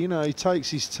 Jesse. You know, he takes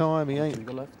his time. He ain't. Can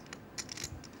we go left?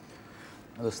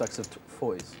 Are the stacks of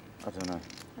 40s? I don't know.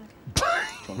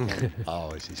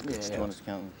 Oh, this is good Yeah, stuff. you want to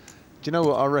count them? Do you know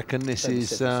what I reckon this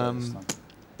 36 is? or so this time.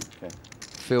 Okay.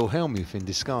 Phil Hellmuth in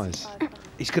disguise.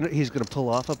 He's gonna pull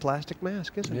off a plastic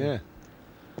mask, isn't he? Yeah.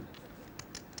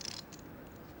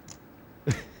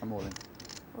 I'm all in.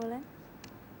 All in?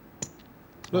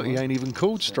 Look, he ain't even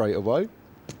called straight away.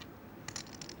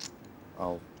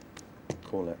 I'll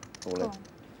call it. All Cool. in.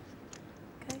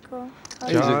 Okay, cool.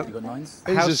 He's a- You got 9s?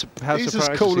 He's How as, su- how he's as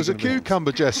surprised cool is as he a gonna be?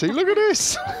 cucumber, Jesse. Look at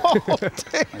this. Oh, dear. Nice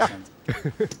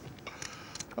hand.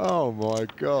 Oh, my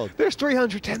God. There's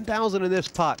 310,000 in this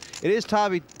pot. It is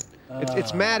Tabby.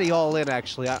 It's Mattey all in,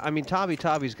 actually. I mean,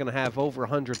 Tabby's going to have over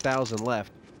 100,000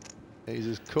 left. He's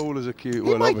as cool as a cute. He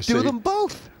Well, might obviously, do them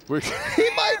both. He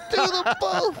might do them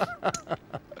both.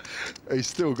 He's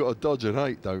still got a dodge an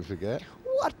 8, don't forget.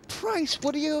 What price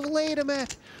would you have laid him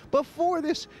at before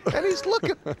this? And he's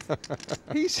looking.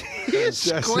 He has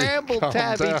Jesse, scrambled calm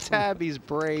down. Tabby's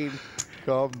brain.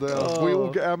 Calm down. We all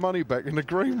get our money back in the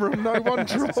green room. No one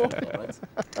draw. Right?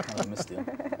 Kind of a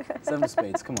misdeal. 7 of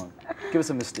spades, come on. Give us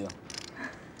a misdeal.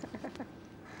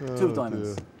 2 of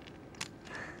diamonds.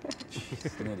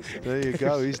 Jeez, they're nearly 6. There you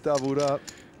go. He's doubled up.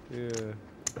 Yeah.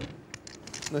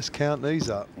 Let's count these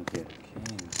up. Thank you.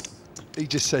 Kings. He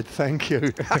just said thank you.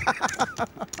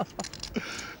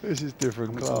 This is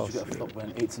different How many times class. you get a flop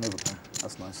when 8's an overpair?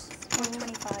 That's nice.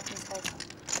 125 in total.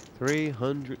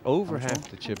 300, over How much half more?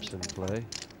 the chips in play.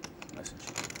 Nice and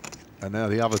cheap. And now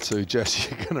the other two,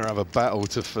 Jesse, are going to have a battle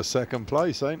for second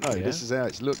place, ain't they? Yeah. This is how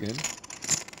it's looking.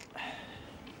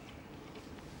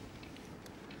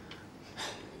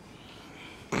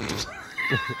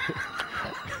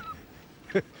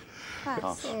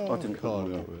 Pass. Oh, I didn't put can't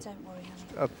them help on. it. Don't worry,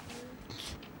 honey.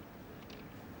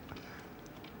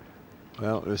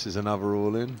 Well, this is another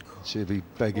all in. She'll be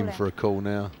begging All in. for a call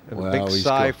now. And Wow, a big he's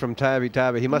sigh got- from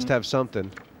Tabby. He must have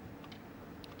something.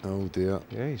 Oh dear.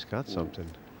 Yeah, he's got something.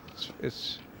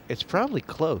 It's probably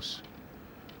close.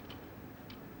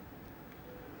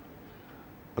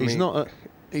 I He's mean- not.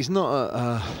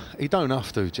 He don't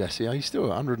have to, Jesse. He's still at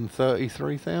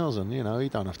 133,000. You know, he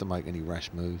don't have to make any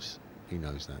rash moves. He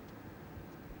knows that.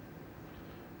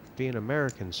 Be an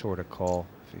American sort of call.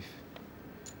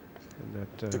 And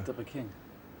that, Picked up a king.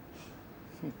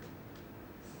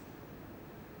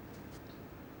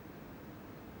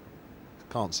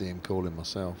 Can't see him calling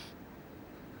myself.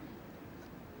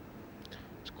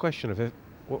 it's a question of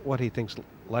what he thinks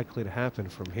likely to happen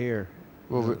from here.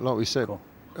 Well, like we said. Cool.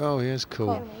 Oh, he is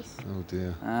cool. Cool. Oh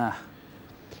dear. Ah.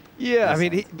 Yeah, I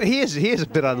mean, he is a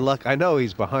bit unlucky. I know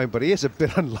he's behind, but he is a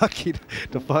bit unlucky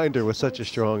to find her with such a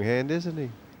strong hand, isn't he?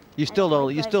 You still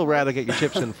don't. You still rather get your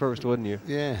chips in first, wouldn't you?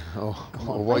 Yeah. Oh,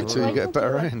 I'll wait till you get a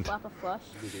better hand. Flop a flush.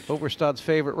 Obrestad's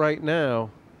favorite right now.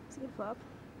 It's a good flop.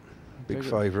 Big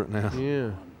favourite now.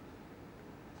 Yeah.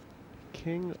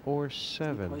 King or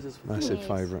 7. Prizes for Massive Yes.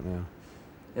 favourite now.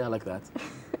 Yeah, I like that.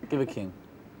 Give a king.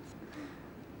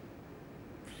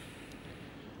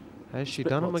 Has she Spit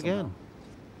done him lots again? somehow.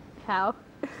 How?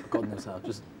 God knows how.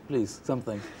 Just please,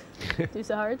 something. Do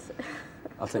so hard.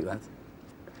 I'll take that.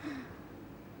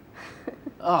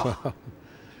 Oh,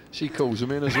 She calls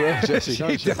him in as well, Jesse,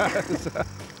 don't she?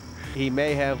 He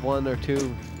may have 1 or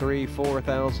 2, 3,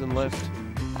 4,000 left.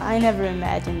 I never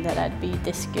imagined that I'd be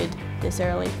this good this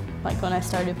early. Like when I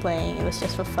started playing, it was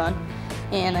just for fun.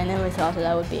 And I never thought that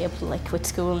I would be able to like quit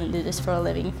school and do this for a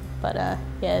living. But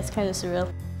yeah, it's kind of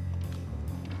surreal.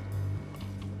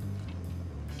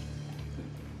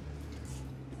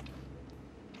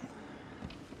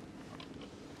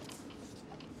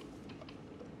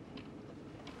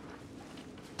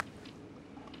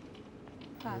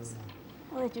 Pass.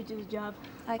 I'll let you do the job.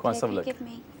 Okay, Come on, let's have a can you look. give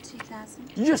me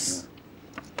 2,000? yes!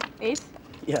 8?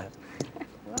 Yeah.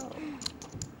 Whoa.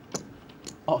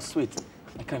 Oh, sweet.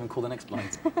 I can't even call the next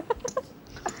blind.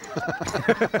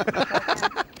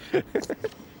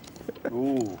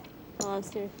 Ooh.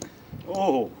 Monster.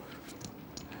 Oh.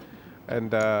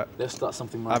 And let's start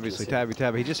something. Obviously, Tabby.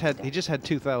 He just had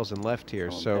 2,000 left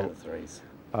here, so.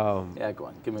 Yeah, go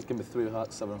on. Give me 3 of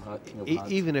hearts, 7 of hearts, king of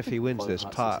hearts. Even if he wins this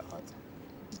pot.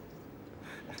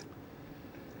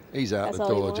 He's out the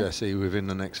door, Jesse, within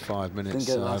the next 5 minutes.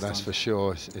 That's for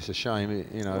sure. It's a shame,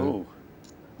 you know.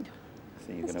 I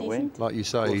think you're going to win. Like you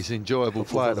say, he's an enjoyable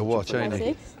player to watch, ain't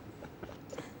he?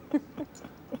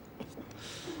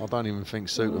 I don't even think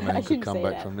Superman could come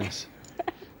back from this.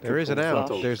 There is an out.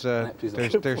 There's 3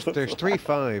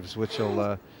 5s, which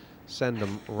will send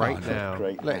him right now.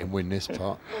 Let him win this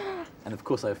pot. And of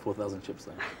course, I have 4,000 chips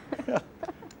there.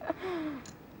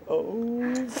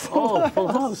 Oh, full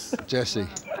house. Jesse,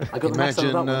 I got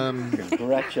imagine.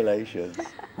 Congratulations.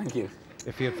 Thank you.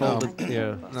 If he had folded,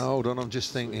 yeah. No, hold on. I'm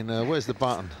just thinking. Where's the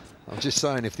button? I'm just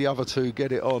saying, if the other two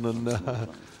get it on and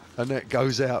Annette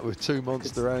goes out with 2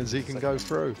 monster hands, he can go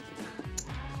through.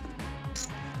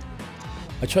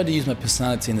 I try to use my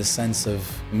personality in the sense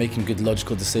of making good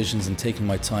logical decisions and taking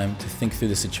my time to think through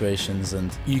the situations.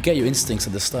 And you get your instincts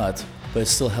at the start, but it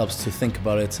still helps to think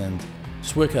about it and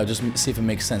just work it out, just see if it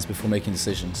makes sense before making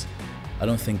decisions. I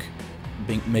don't think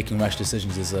making rash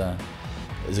decisions is a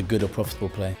good or profitable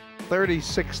play.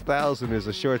 36,000 is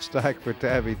a short stack for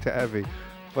Tabby,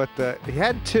 but he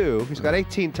had 2. He's got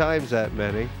 18 times that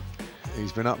many.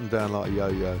 He's been up and down like a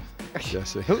yo-yo,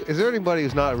 Jesse. Is there anybody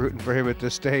who's not rooting for him at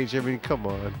this stage? I mean, come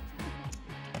on.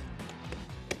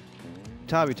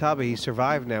 Tabby, he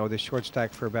survived now with his short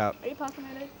stack for about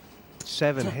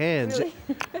 7 hands, Really?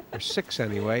 or 6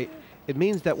 anyway. It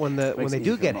means that when they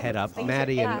do get head up,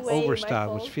 Mattey and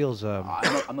Obrestad, which feels I'm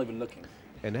not even looking.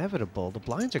 Inevitable, the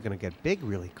blinds are going to get big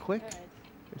really quick.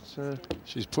 It's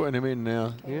She's putting him in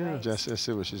now. Yeah. Jesse, let's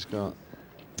see what she's got.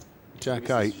 Jack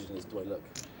 8. Do I look?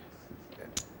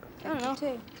 I don't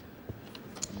know.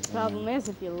 The problem is,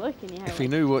 if you look and you have. If he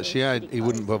knew what she had, he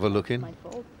wouldn't bother looking.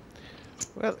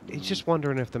 Well, he's just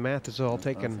wondering if the math is all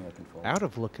taken out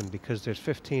of looking because there's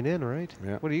 15 in, right?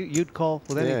 Yeah. What do you'd call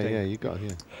with anything? Yeah, you got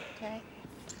here. Okay.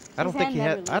 I don't think he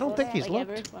had. I don't think he's looked.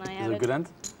 Is it a good end?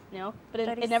 No, but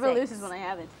it never loses when I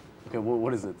have it. Okay,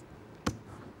 what is it?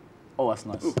 Oh, that's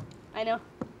nice. Ooh. I know.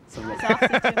 So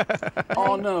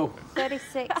oh no.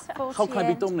 36, 48. How can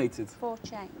I be dominated? 4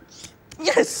 change.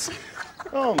 Yes!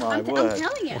 Oh my word. I'm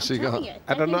telling you. What's he got?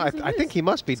 I don't know. I think he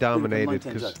must be dominated.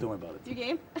 Don't worry about it. Your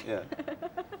game? Yeah.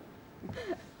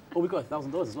 Oh, we got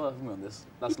 $1,000 as well, haven't we, on this?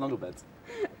 That's longer bet.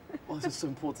 Oh, this is so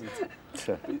important.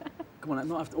 Come on,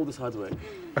 not after all this hard work.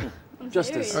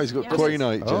 Justice. Oh, he's got Queen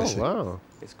 8, Oh Jesse. wow.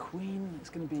 It's Queen. It's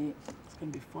gonna be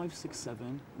 5, 6, 7,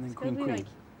 and then Queen. Like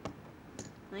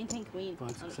 9, 10, Queen.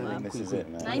 5, 6, 7, This Queen. is it,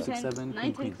 man. 5, 6, 7, 9,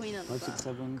 10, Queen. Queen on the 5, 6,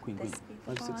 7, Queen.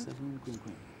 5, 6, 7, Queen.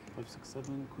 5, 6,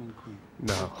 7, Queen.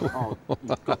 No. Oh,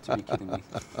 you've got to be kidding me.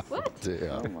 What?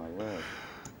 Dear. Oh my word.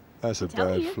 That's a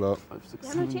telling bad you. flop. 5, 6, Yeah,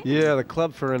 no 7. chance. Yeah, the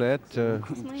club for Annette. my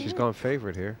She's hand. gone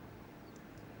favorite here.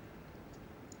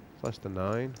 Plus the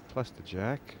 9, plus the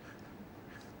jack.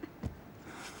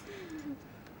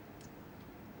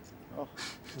 Oh.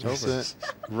 That's it.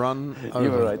 Run over.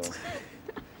 You were right.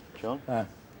 John? Run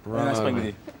Nice playing over. with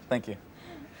you. Thank you.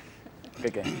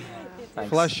 Good game. Thanks.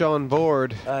 Flush on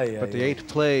board, but the 8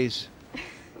 plays.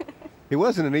 He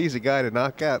wasn't an easy guy to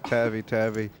knock out,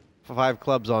 Tabby. 5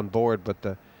 clubs on board, but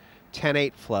the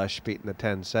 10-8 flush beating the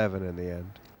 10-7 in the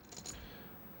end.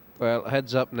 Well,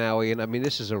 heads up now, Ian. I mean,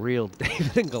 this is a real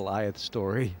David and Goliath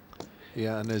story.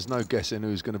 Yeah, and there's no guessing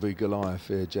who's going to be Goliath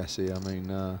here, Jesse. I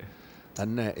mean,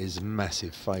 Annette is a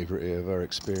massive favourite here of her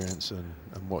experience and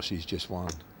what she's just won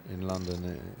in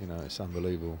London. You know, it's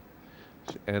unbelievable.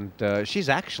 And she's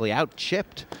actually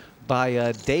out-chipped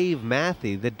by Dave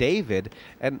Mattey, the David.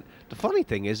 And the funny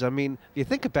thing is, I mean, you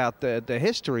think about the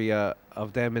history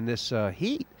of them in this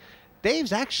heat,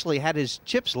 Dave's actually had his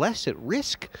chips less at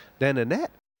risk than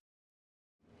Annette.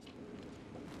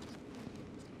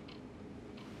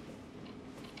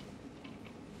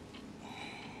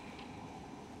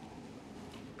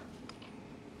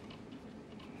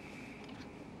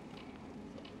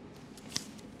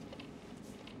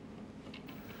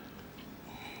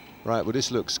 Right, well, this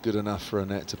looks good enough for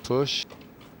Annette to push.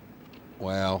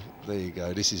 Well, there you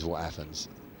go. This is what happens.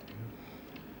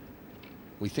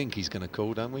 We think he's going to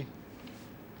call, don't we?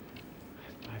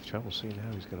 I have trouble seeing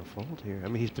how he's going to fold here. I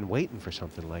mean, he's been waiting for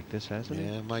something like this, hasn't he?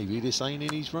 Yeah, maybe this ain't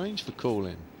in his range for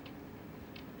calling.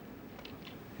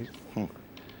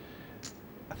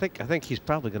 I think he's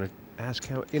probably going to ask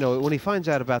how, you know, when he finds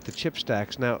out about the chip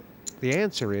stacks. Now, The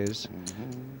answer is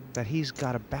that he's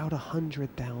got about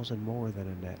 100,000 more than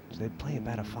Annette. They'd play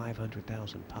about a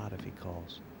 500,000 pot if he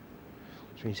calls.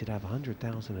 Which means he'd have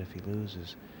 100,000 if he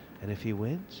loses. And if he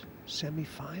wins,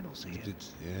 semifinals here.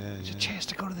 There's a chance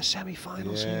to go to the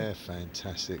semifinals here. Yeah,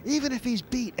 fantastic. Even if he's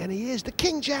beat, and he is, the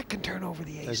King Jack can turn over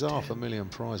the ace. There's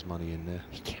 $500,000 prize money in there.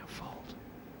 He can't fold.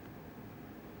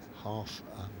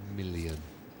 $500,000.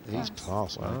 He's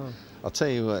class, man. I'll tell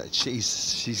you what,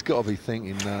 she's got to be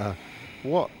thinking,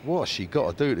 what's she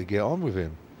got to do to get on with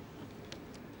him?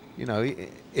 You know,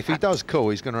 if he does call,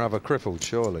 he's going to have her crippled,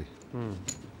 surely.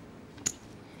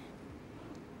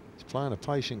 He's playing a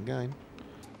patient game.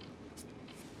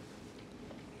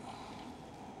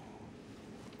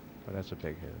 But that's a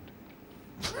big hand.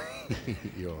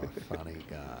 You're a funny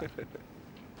guy.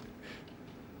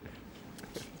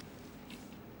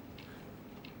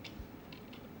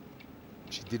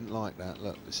 She didn't like that.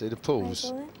 Look, see the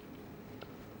pulls.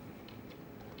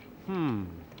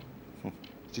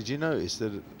 Did you notice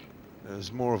that there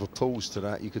was more of a pulse to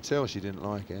that? You could tell she didn't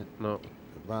like it. No.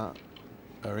 But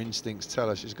her instincts tell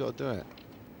her she's got to do it.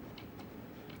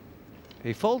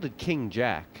 He folded King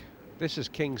Jack. This is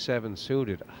King 7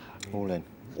 suited. All in.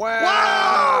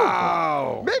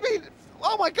 Wow! Maybe.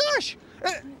 Oh my gosh!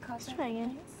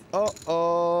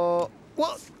 Uh-oh.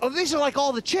 Well, these are like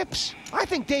all the chips. I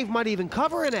think Dave might even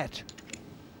cover Annette.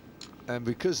 And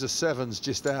because the 7's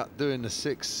just out doing the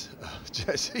 6,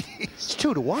 Jesse. It's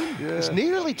 2-1. Yeah. It's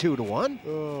nearly 2-1.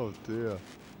 Oh dear.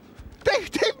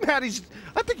 Dave Mattey's.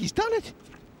 I think he's done it.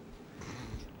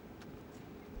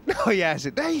 No, he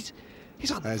hasn't.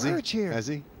 He's on the verge here. Has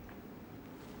he?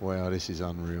 Wow, this is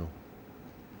unreal.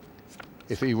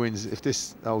 If he wins, if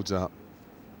this holds up.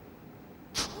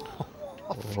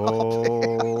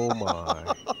 Oh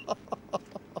my.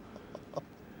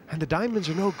 And the diamonds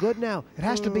are no good now. It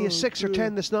has to be a 6 or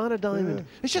 10 that's not a diamond. Yeah.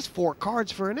 It's just 4 cards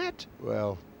for Annette.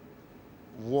 Well,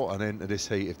 what an end to this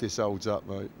heat if this holds up,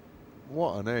 mate.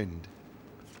 What an end.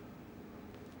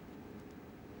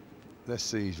 Let's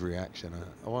see his reaction.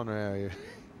 I wonder how you...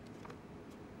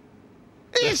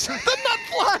 He's the nut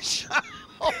flush!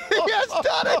 He has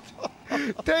done it!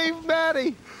 Dave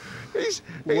Mattey.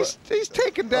 He's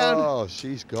taken down... Oh,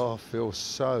 she's got to feel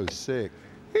so sick.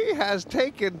 He has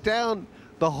taken down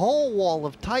the whole wall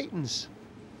of Titans.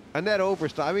 Annette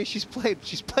Obrestad. I mean, she's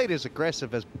played as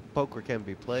aggressive as poker can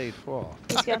be played. Oh.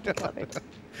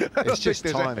 It's just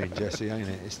timing, Jesse, ain't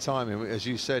it? It's timing. As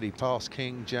you said, he passed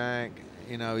King Jack.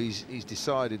 You know, he's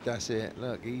decided that's it.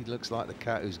 Look, he looks like the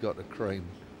cat who's got the cream.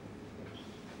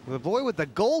 The boy with the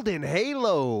golden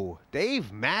halo,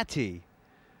 Dave Mattey.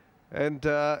 And,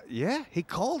 yeah, he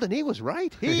called and he was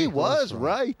right. He was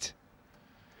right.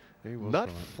 He was Nut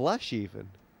right. flush even.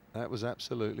 That was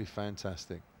absolutely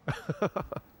fantastic.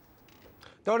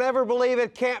 Don't ever believe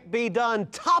it can't be done.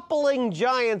 Toppling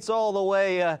giants all the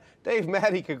way. Dave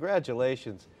Mattey,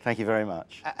 congratulations. Thank you very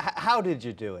much. How did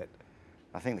you do it?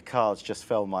 I think the cards just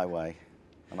fell my way,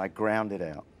 and I ground it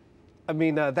out. I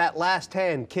mean, that last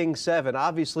hand, King 7.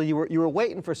 Obviously, you were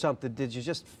waiting for something. Did you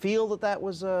just feel that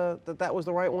was the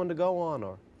right one to go on,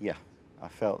 or? Yeah, I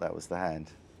felt that was the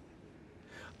hand.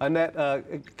 Annette,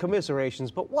 commiserations,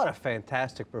 but what a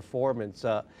fantastic performance.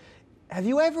 Have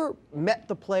you ever met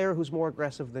the player who's more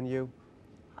aggressive than you?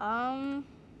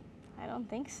 I don't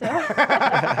think so.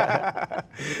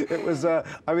 It was, I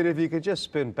mean, if you could just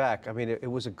spin back, I mean, it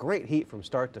was a great heat from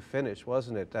start to finish,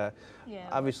 wasn't it? Yeah.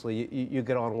 Obviously, you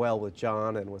get on well with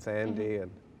John and with Andy.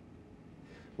 And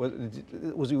were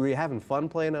you having fun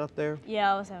playing out there?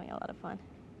 Yeah, I was having a lot of fun.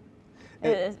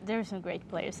 There are some great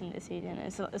players in this heat, and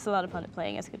it's a lot of fun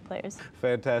playing as good players.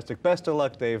 Fantastic. Best of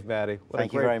luck, Dave Mattey.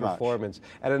 Thank you very much. Performance.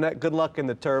 And Annette, good luck in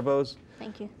the turbos.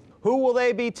 Thank you. Who will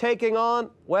they be taking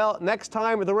on? Well, next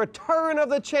time, the return of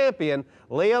the champion,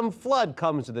 Liam Flood,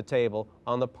 comes to the table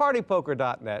on the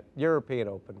partypoker.net European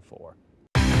Open 4.